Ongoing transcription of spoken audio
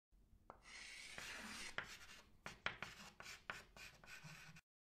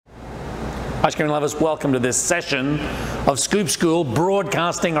Ice cream lovers, welcome to this session of Scoop School,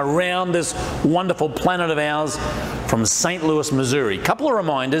 broadcasting around this wonderful planet of ours from St. Louis, Missouri. Couple of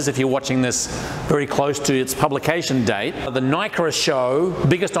reminders if you're watching this very close to its publication date. The NICRA show,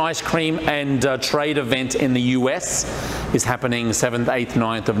 biggest ice cream and trade event in the US, is happening 7th, 8th,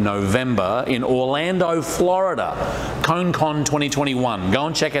 9th of November in Orlando, Florida. Conecon 2021. Go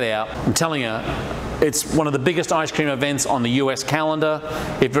and check it out. I'm telling you, it's one of the biggest ice cream events on the US calendar.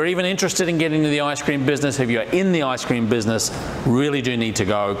 If you're even interested in getting into the ice cream business, if you're in the ice cream business, really do need to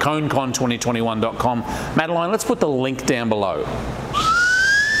go. Conecon2021.com. Madeline, let's put the link down below.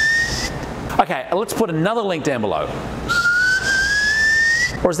 Okay, let's put another link down below.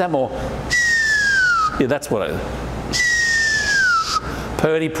 Or is that more? Yeah, that's what it is.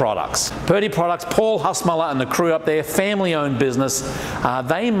 Purdy Products. Purdy Products, Paul Hussmuller and the crew up there, family-owned business.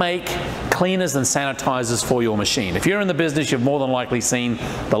 They make cleaners and sanitizers for your machine. If you're in the business, you've more than likely seen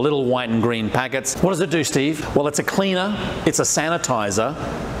the little white and green packets. What does it do, Steve? Well, it's a cleaner, it's a sanitizer,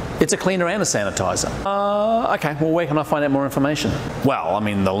 it's a cleaner and a sanitizer. Okay, well, where can I find out more information? Well, I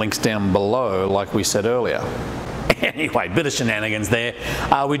mean, the link's down below, like we said earlier. Anyway, bit of shenanigans there.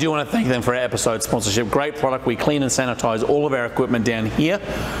 We do want to thank them for our episode sponsorship. Great product. We clean and sanitize all of our equipment down here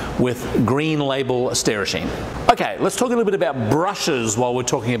with Green Label Sterashine. Okay, let's talk a little bit about brushes while we're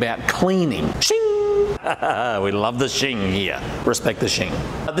talking about cleaning. Shing! We love the shing here. Respect the shing.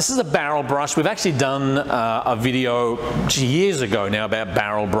 This is a barrel brush. We've actually done a video years ago now about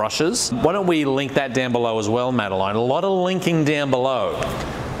barrel brushes. Why don't we link that down below as well, Madeline? A lot of linking down below.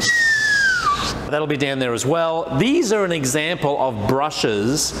 That'll be down there as well. These are an example of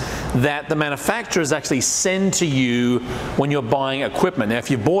brushes that the manufacturers actually send to you when you're buying equipment. Now,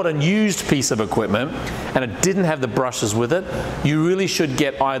 if you bought a used piece of equipment and it didn't have the brushes with it, you really should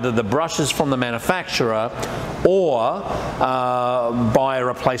get either the brushes from the manufacturer or buy a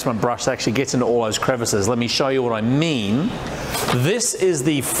replacement brush that actually gets into all those crevices. Let me show you what I mean. This is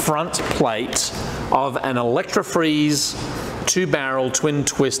the front plate of an Electro-Freeze 2-barrel twin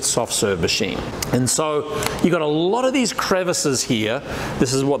twist soft serve machine. And so you've got a lot of these crevices here.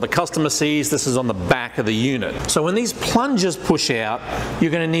 This is what the customer sees. This is on the back of the unit. So when these plungers push out,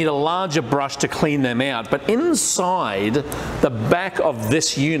 you're going to need a larger brush to clean them out. But inside the back of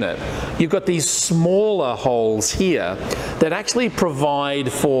this unit, you've got these smaller holes here that actually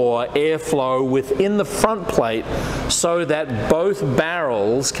provide for airflow within the front plate so that both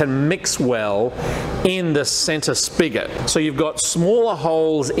barrels can mix well in the center spigot. So you've got smaller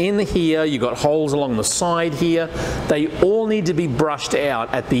holes in here, you've got holes along the side here. They all need to be brushed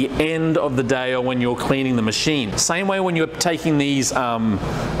out at the end of the day or when you're cleaning the machine. Same way when you're taking these O-rings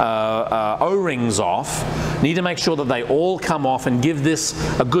off, you need to make sure that they all come off and give this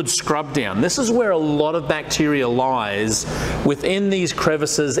a good scrub down. This is where a lot of bacteria lies, within these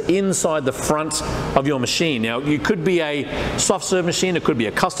crevices inside the front of your machine. Now, you could be a soft serve machine, it could be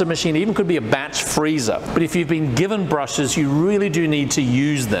a custom machine, it even could be a batch freezer. But if you've been given brushes, you really do need to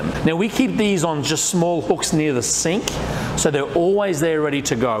use them. Now, we keep these on just small hooks near the sink, so they're always there ready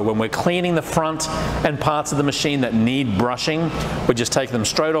to go. When we're cleaning the front and parts of the machine that need brushing, we just take them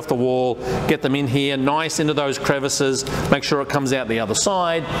straight off the wall, get them in here, nice into those crevices, make sure it comes out the other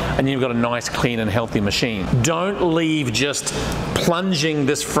side, and you've got a nice, clean and healthy machine. Don't leave just plunging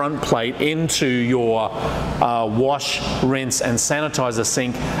this front plate into your wash, rinse and sanitizer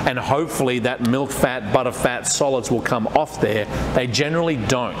sink and hopefully that milk fat, butter fat solids will come off there. They generally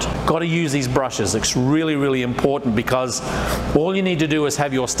don't. Got to use these brushes. It's really, really important because all you need to do is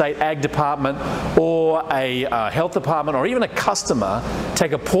have your state ag department or a health department or even a customer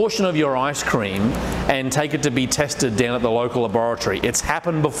take a portion of your ice cream and take it to be tested down at the local laboratory. It's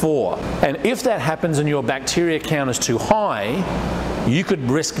happened before. And if that happens and your bacteria count is too high, you could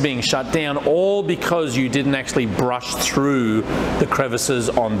risk being shut down, all because you didn't actually brush through the crevices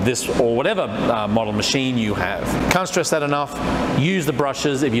on this or whatever model machine you have. Can't stress that enough. Use the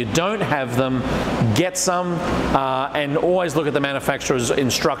brushes. If you don't have them, get some, and always look at the manufacturer's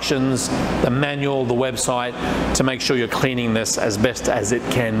instructions, the manual, the website, to make sure you're cleaning this as best as it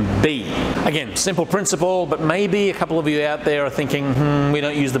can be. Again, simple principle, but maybe a couple of you out there are thinking, we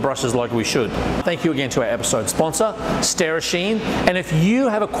don't use the brushes like we should. Thank you again to our episode sponsor, Sterashine. And if you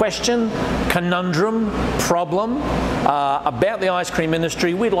have a question, conundrum, problem about the ice cream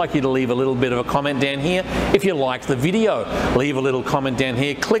industry, we'd like you to leave a little bit of a comment down here. If you liked the video, leave a little comment down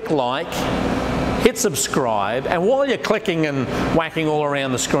here, click like, hit subscribe, and while you're clicking and whacking all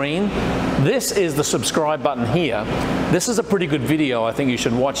around the screen, this is the subscribe button here. This is a pretty good video I think you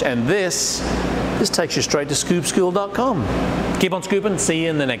should watch, and this takes you straight to scoopschool.com. Keep on scooping, see you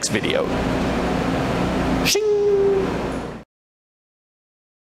in the next video.